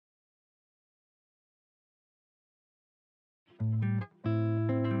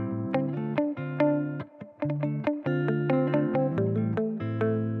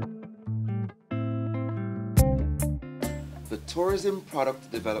Tourism Product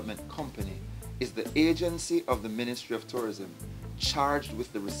Development Company is the agency of the Ministry of Tourism charged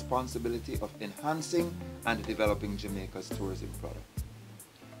with the responsibility of enhancing and developing Jamaica's tourism product.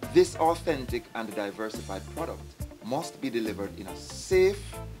 This authentic and diversified product must be delivered in a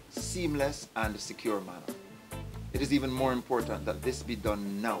safe, seamless, and secure manner. It is even more important that this be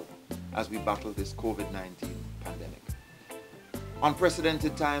done now as we battle this COVID-19 pandemic.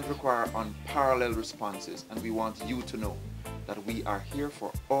 Unprecedented times require unparalleled responses, and we want you to know that we are here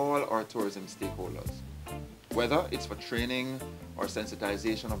for all our tourism stakeholders. Whether it's for training or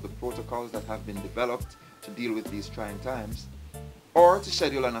sensitization of the protocols that have been developed to deal with these trying times, or to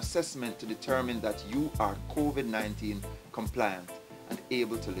schedule an assessment to determine that you are COVID-19 compliant and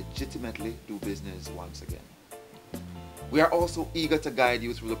able to legitimately do business once again. We are also eager to guide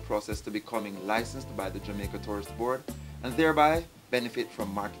you through the process to becoming licensed by the Jamaica Tourist Board and thereby benefit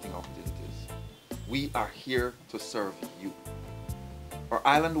from marketing opportunities. We are here to serve you. Our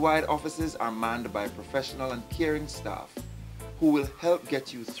island-wide offices are manned by professional and caring staff who will help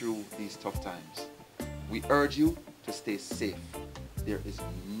get you through these tough times. We urge you to stay safe. There is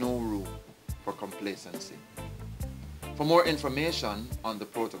no room for complacency. For more information on the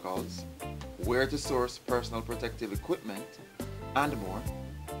protocols, where to source personal protective equipment, and more,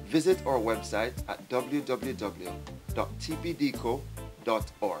 visit our website at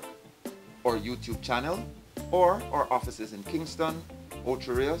www.tpdco.org, our YouTube channel, or our offices in Kingston,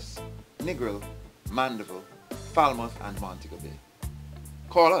 Ocho Rios, Negril, Mandeville, Falmouth, and Montego Bay.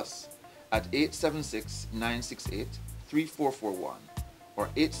 Call us at 876-968-3441 or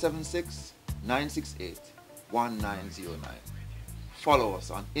 876-968-1909. Follow us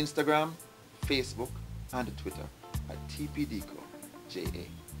on Instagram, Facebook, and Twitter at TPDCo JA.